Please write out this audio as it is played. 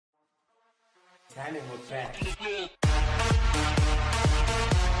Diamond was back.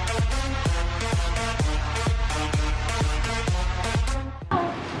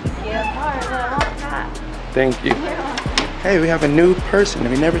 Thank you. Hey, we have a new person that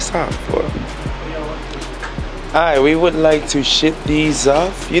we never saw before. Alright, we would like to ship these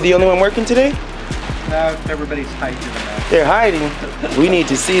off. You the only one working today? No, everybody's hiding in the back. They're hiding. We need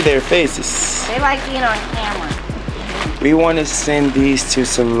to see their faces. They like being on camera. We want to send these to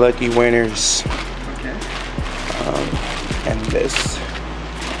some lucky winners. Okay. And this. I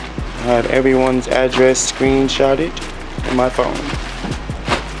had everyone's address screenshotted in my phone.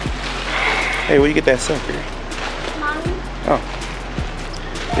 Hey, where you get that sucker? Mommy. Oh.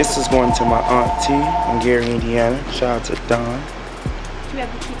 This is going to my auntie in Gary, Indiana. Shout out to Dawn. Do you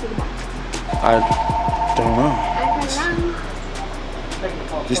have the key to the box? I don't know. I don't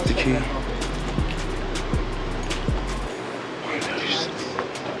know. This the key.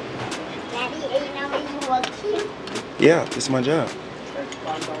 Daddy, you know when you walk here? Yeah, this is my job.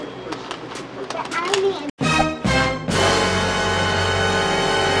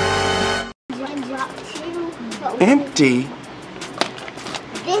 Empty?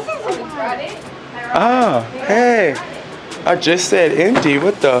 This is a Ah, hey. I just said empty.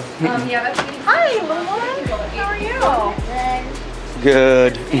 What the? Yeah, that's getting. Hi, Lauren. How are you?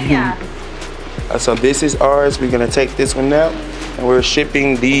 Good. Yeah. So this is ours. We're gonna take this one out, and we're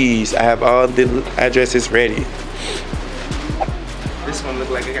shipping these. I have all the addresses ready. This one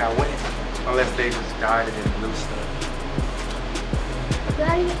looked like it got wet, unless they just dyed it in blue stuff.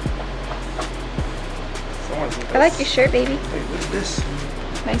 I like your shirt, baby. Hey, what's this?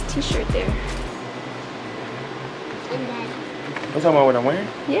 Nice t-shirt there. What's talking about what I'm wearing?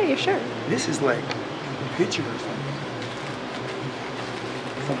 Yeah, your shirt. This is like a picture or something.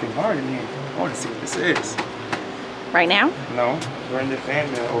 Something hard in here. I want to see what this is. Right now? No, we're in the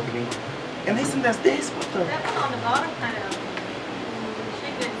fan mail opening. And they sent us this. What the? That one on the bottom kind of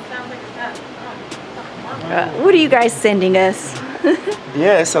shaking. It sounds like it's that. What are you guys sending us?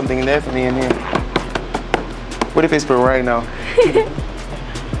 Yeah, it's something definitely in here. What if it's for right now?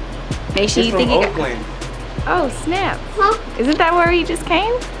 Make sure It's you from think you got. Oakland. Oh snap! Huh? Isn't that where you just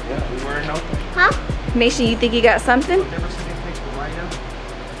came? Yeah, we were in Oakland. Huh? Make sure you think you got something. Don't they ever send anything for Rhino?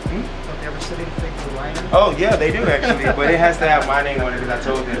 Don't they ever send anything for Rhino? Oh yeah, they do actually, but it has to have my name on it because I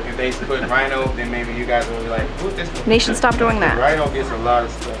told them if they put Rhino, then maybe you guys will be like, who's this for? Nation, stop doing that. Rhino gets a lot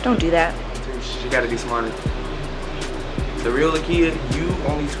of stuff. Don't do that. You gotta be smarter. The real Lakia, you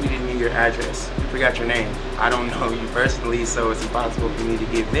only tweeted me your address. You forgot your name. I don't know you personally, so it's impossible for me to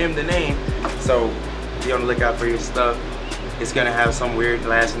give them the name. So be on the lookout for your stuff. It's gonna have some weird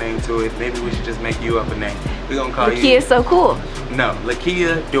last name to it. Maybe we should just make you up a name. We're gonna call you. CjSoCool. No,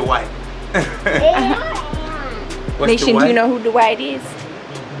 Lakia Dwight. What's Nation, do you know who Dwight is?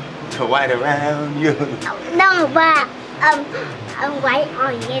 Dwight around you. No, but I'm white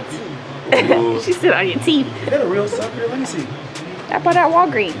on your teeth. Ooh. She said on your teeth. Is that a real sucker? Let me see. I bought at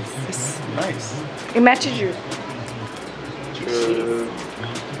Walgreens. It's nice. It matches your Good.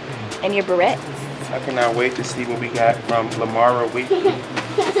 and your barrettes. I cannot wait to see what we got from Lamara Weekly.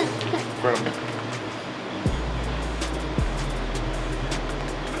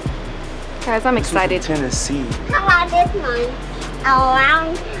 Guys, I'm excited. Tennessee. How about this one?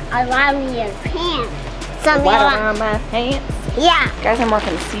 Around your pants. Something Right like, around my pants. yeah. Guys, I'm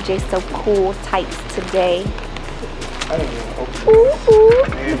working the CjSoCool tights today. I didn't even open Ooh, this. ooh,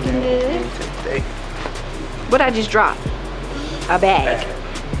 Man, looking man, good. today. What I just dropped? A bag.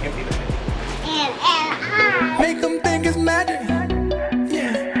 Empty the bag. And I. Make them think it's magic.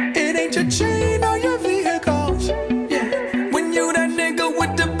 Yeah, it ain't your chain or your vehicles. Yeah, when you that nigga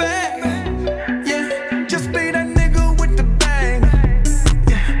with the bag. Yeah, just be that nigga with the bag.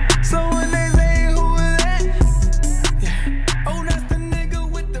 Yeah, so when they say who is that? Yeah, oh that's the nigga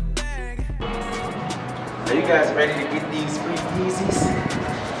with the bag. Are you guys ready to get these free Yeezys?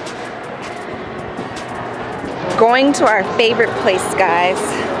 Going to our favorite place, guys.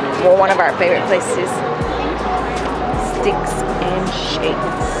 Well, one of our favorite places. Sticks and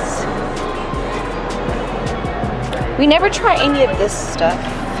Shakes. We never try any of this stuff.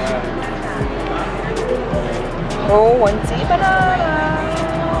 Oh, onesie banana.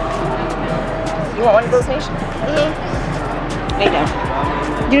 You want one of those, Nation? Lay down.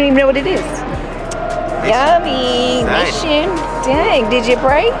 You don't even know what it is. Yummy. Nice. Nation. Dang, did you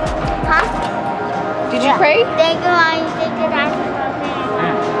pray? Huh? Did you pray?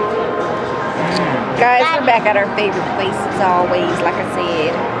 Guys, we're back at our favorite place as always, like I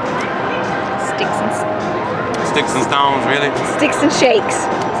said. Sticks and Stones, really? Sticks and Shakes.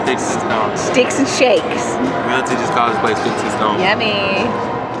 Sticks and Stones. Sticks and Shakes. Realty just calls this place Sticks and Stones. Yummy.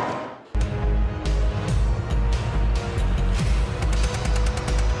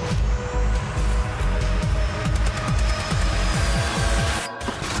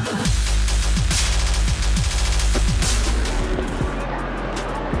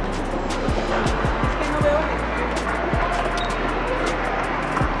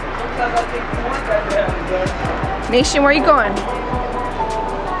 Nation, where you going?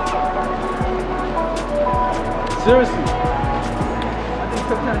 Seriously.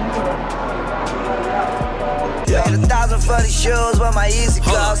 Paid 1,000 for these shoes, but my Yeezy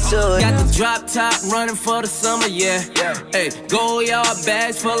close to it. Got the drop top running for the summer, yeah. Hey, gold yard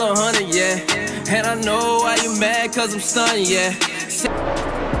bags full of 100, yeah. And I know why you mad, cause I'm stunned, yeah.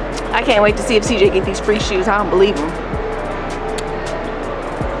 I can't wait to see if CJ get these free shoes. I don't believe him.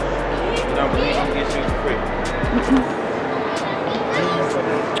 You don't believe you get shoes free?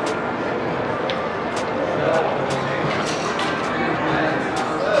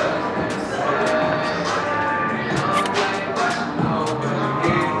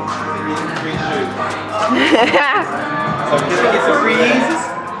 So can I get some free Yeezys?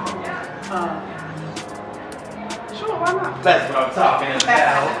 Sure, why not? That's what I'm talking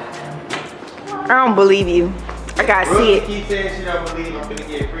about. I don't believe you. I gotta see it. Keep saying she don't believe I'm gonna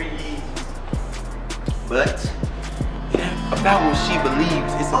get free Yeezys. But about what she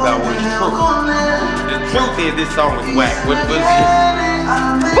believes, it's about what's true. The truth is this song was whack.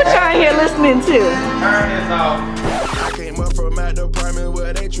 What y'all here listening to? Turn this off. I came up from my department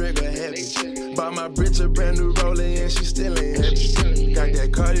where they trigger heavy. Bought my bitch a brand new roller and she still ain't happy. Got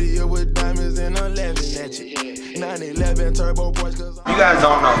that Cartier with diamonds and I'm laughing at you. 911 turbo boys cause You guys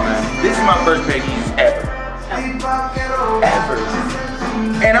don't know, man. This is my first pair of Yeezys ever. Ever.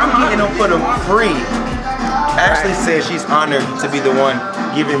 And I'm getting them for them free. Ashley says she's honored to be the one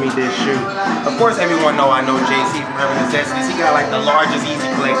giving me this shoe. Of course, everyone know I know JC from Urban Necessities. He got like the largest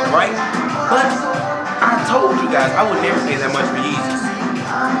Yeezy collection, right? But I told you guys I would never pay that much for Yeezys.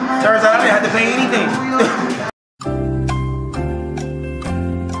 Turns out I didn't have to pay anything.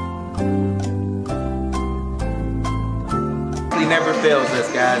 He never fails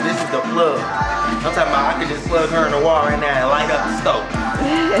us, guys. This is the plug. I'm talking about I could just plug her in the wall right now and light up the stove.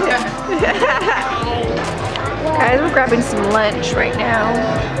 Guys, we're grabbing some lunch right now.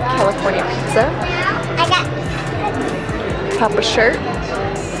 California pizza. I got. Papa shirt.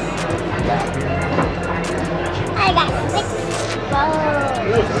 I got 6 balls.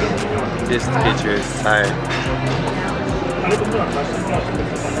 This picture is tired.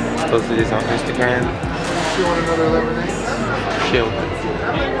 Posted this on Instagram. You want another lemonade? Chill.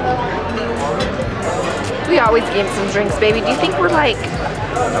 We always give some drinks, baby. Do you think we're like...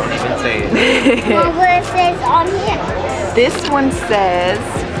 Don't even say it. Well, what it says on here? This one says,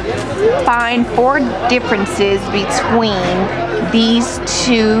 find 4 differences between these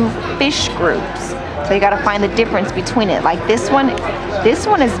 2 fish groups. So you gotta find the difference between it. Like this one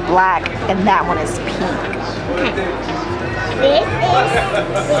is black and that one is pink. This is.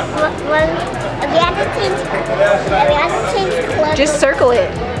 Well, we have to change clothes. Just circle it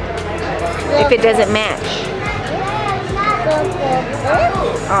if it doesn't match.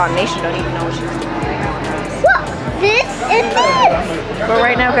 Oh, Nation don't even know what she's doing. Look, this is this. But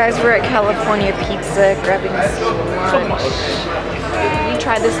right now, guys, we're at California Pizza grabbing some lunch. We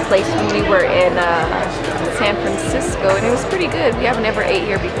tried this place when we were in San Francisco, and it was pretty good. We haven't ever ate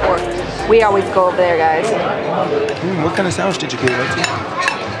here before. We always go over there, guys. What kind of sandwich did you get, Letty?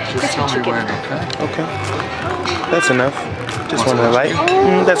 Just tell me when, okay? Okay. That's enough. Just one of light.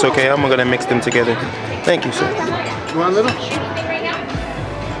 That's okay. I'm gonna mix them together. Thank you, sir. You want a little?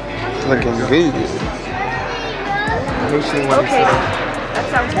 Looking good. Okay, that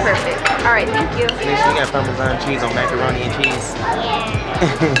sounds perfect. All right, thank you. She got Parmesan cheese on macaroni and cheese.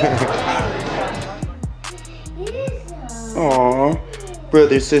 Aww,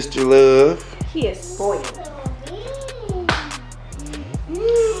 brother, sister, love. He is spoiled.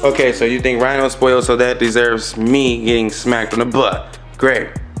 Okay, so you think Rhino's spoiled, so that deserves me getting smacked on the butt. Great.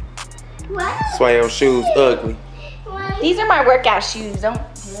 That's why your shoes ugly. These are my workout shoes. Don't.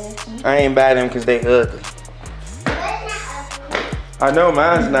 I ain't buy them because they ugly. I know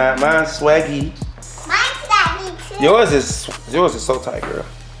mine's not. Mine's swaggy. Mine's baggy too. Yours is so tight, girl.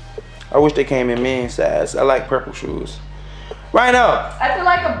 I wish they came in men's size. I like purple shoes. Rhino. I feel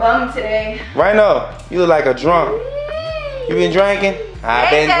like a bum today. Rhino, you look like a drunk. You been drinking? I've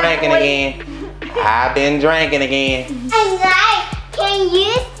been drinking again. I've been drinking again. And guys, can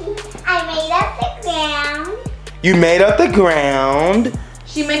you see? I made up the ground. You made up the ground.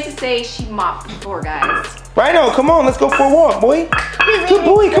 She meant to say she mopped the floor, guys. Rhino, come on, let's go for a walk, boy. Good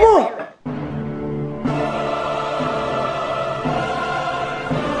boy, come on.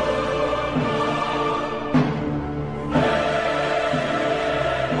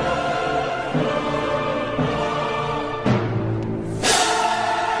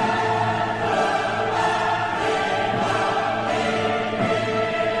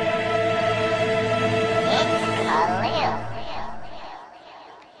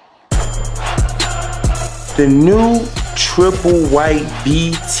 The new triple white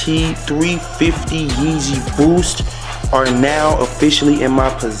BT 350 Yeezy Boost are now officially in my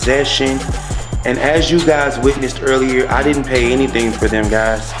possession. And as you guys witnessed earlier, I didn't pay anything for them,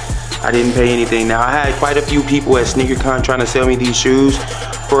 guys. I didn't pay anything. Now, I had quite a few people at SneakerCon trying to sell me these shoes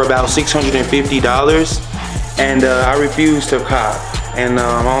for about $650. And I refused to cop. And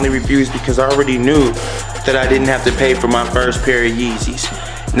I only refused because I already knew that I didn't have to pay for my first pair of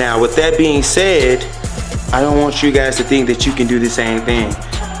Yeezys. Now, with that being said, I don't want you guys to think that you can do the same thing.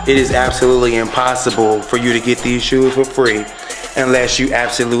 It is absolutely impossible for you to get these shoes for free unless you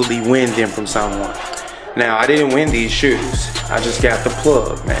absolutely win them from someone. Now, I didn't win these shoes. I just got the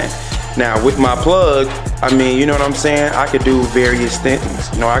plug, man. Now, with my plug, I mean, you know what I'm saying? I could do various things.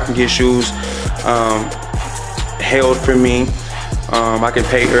 You know, I can get shoes held for me. I can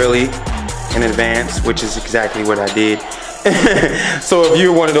pay early in advance, which is exactly what I did. So if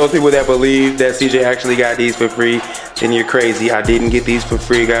you're one of those people that believe that CJ actually got these for free, then you're crazy. I didn't get these for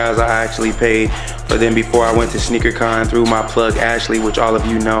free, guys. I actually paid for them before I went to SneakerCon through my plug Ashley, which all of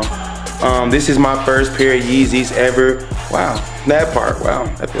you know. This is my first pair of Yeezys ever. Wow, that part, wow,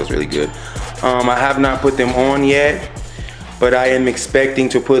 that feels really good. I have not put them on yet, but I am expecting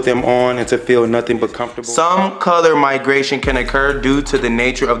to put them on and to feel nothing but comfortable. Some color migration can occur due to the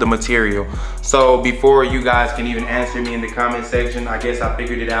nature of the material. So before you guys can even answer me in the comment section, I guess I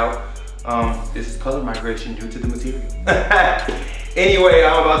figured it out. This is color migration due to the material. Anyway,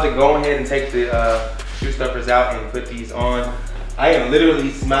 I'm about to go ahead and take the shoe stuffers out and put these on. I am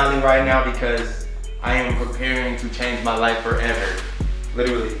literally smiling right now because I am preparing to change my life forever.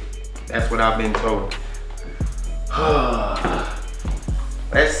 Literally, that's what I've been told.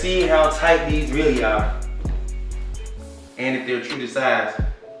 Let's see how tight these really are. And if they're true to size.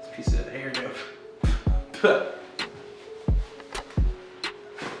 This piece of hair though.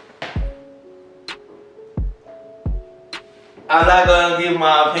 I'm not gonna give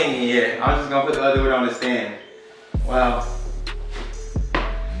my opinion yet. I'm just gonna put the other one on the stand. Wow.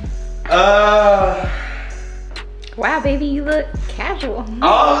 Wow, baby, you look casual.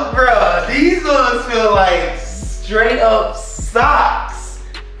 Oh, bro, these ones feel like straight up socks.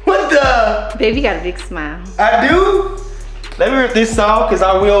 What the? Baby, you got a big smile. I do? Let me rip this off because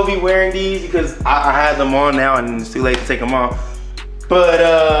I will be wearing these because I have them on now and it's too late to take them off. But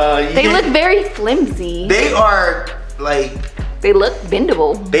they look very flimsy. They are like. They look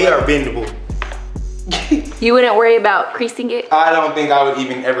bendable. They are bendable. You wouldn't worry about creasing it? I don't think I would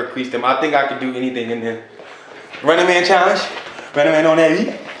even ever crease them. I think I could do anything in them. Running Man challenge. Running Man on that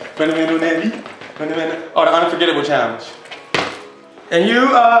beat. Running Man on that beat. Running Man. Oh, the unforgettable challenge. And you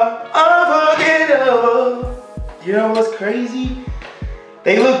are unforgettable. You know what's crazy?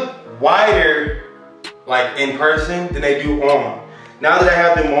 They look wider, like in person, than they do on. Now that I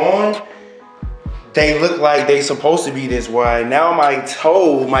have them on, they look like they supposed to be this wide. Now my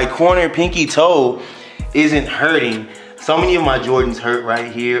toe, my corner pinky toe, isn't hurting. So many of my Jordans hurt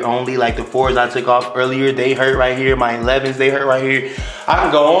right here. Only like the 4s I took off earlier, they hurt right here. My 11s, they hurt right here. I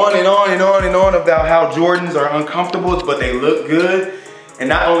can go on and on and on and on about how Jordans are uncomfortable, but they look good. And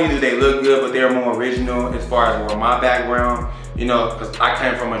not only do they look good, but they're more original as far as my background. You know, because I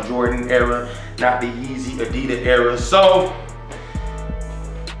came from a Jordan era, not the Yeezy Adidas era. So,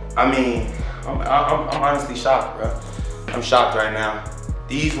 I mean, I'm honestly shocked, bro. I'm shocked right now.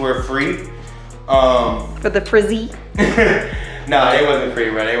 These were free. For the frizzy? No, they wasn't free,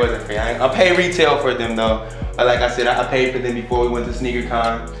 bro. They wasn't free. I paid retail for them though. But like I said, I paid for them before we went to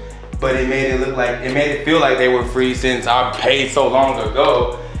SneakerCon. But it made it look like, it made it feel like they were free since I paid so long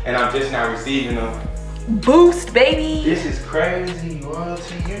ago and I'm just now receiving them. Boost, baby. This is crazy,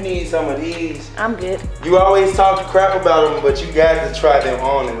 royalty. You need some of these. I'm good. You always talk crap about them, but you got to try them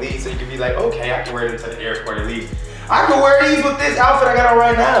on at least so you can be like, okay, I can wear them to the airport at least. I can wear these with this outfit I got on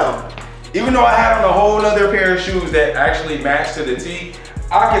right now. Even though I had on a whole other pair of shoes that actually match to the tee,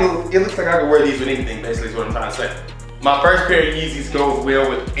 it looks like I can wear these with anything, basically is what I'm trying to say. My first pair of Yeezys goes well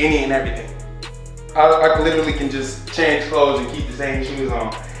with any and everything. I literally can just change clothes and keep the same shoes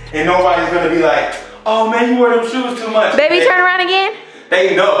on. And nobody's gonna be like, oh man, you wear them shoes too much. Baby, turn around again.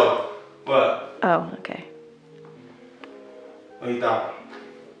 They know, but. Oh, okay. What do you thought?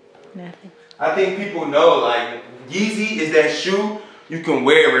 Nothing. I think people know, like, Yeezy is that shoe you can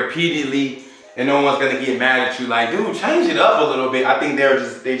wear repeatedly and no one's gonna get mad at you. Like, dude, change it up a little bit. I think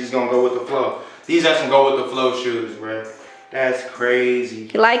they just gonna go with the flow. These are some go with the flow shoes, bro. That's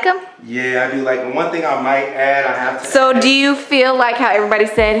crazy. You like them? Yeah, I do like them. One thing I might add, I have to So do you feel like how everybody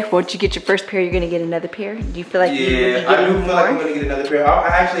said, once you get your first pair, you're gonna get another pair? Do you feel like you will be getting I do feel more? like I'm gonna get another pair. I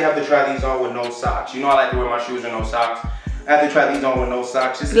actually have to try these on with no socks. You know I like to wear my shoes with no socks. I have to try these on with no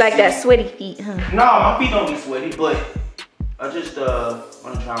socks. Just Like that sweaty feet, huh? No, my feet don't be sweaty, but I just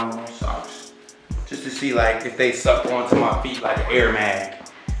want to try them on socks. Just to see like if they suck onto my feet like an Air Mag.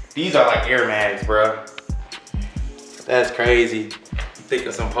 These are like Air Mags, bro. That's crazy. Think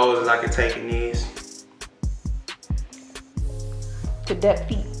of some poses I could take in these. The duck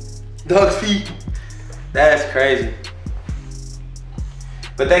feet. Duck's feet. That's crazy.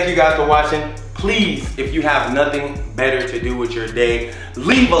 But thank you guys for watching. Please, if you have nothing better to do with your day,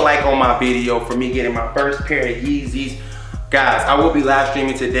 leave a like on my video for me getting my first pair of Yeezys. Guys, I will be live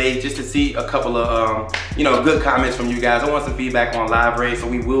streaming today just to see a couple of, you know, good comments from you guys. I want some feedback on live raid, so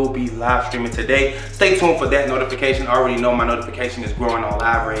we will be live streaming today. Stay tuned for that notification. I already know my notification is growing on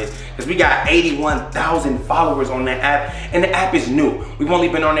live raids because we got 81,000 followers on that app, and the app is new. We've only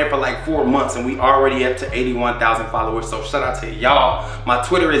been on there for like 4 months, and we already up to 81,000 followers. So shout out to y'all. My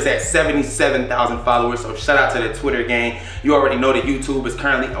Twitter is at 77,000 followers, so shout out to the Twitter gang. You already know that YouTube is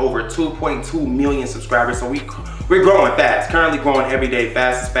currently over 2.2 million subscribers, so we're growing fast. Currently growing every day,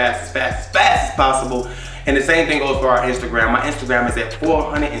 fast as possible. And the same thing goes for our Instagram. My Instagram is at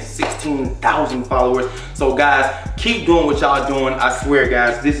 416,000 followers. So guys, keep doing what y'all doing. I swear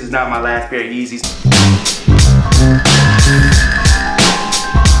guys, this is not my last pair of Yeezys.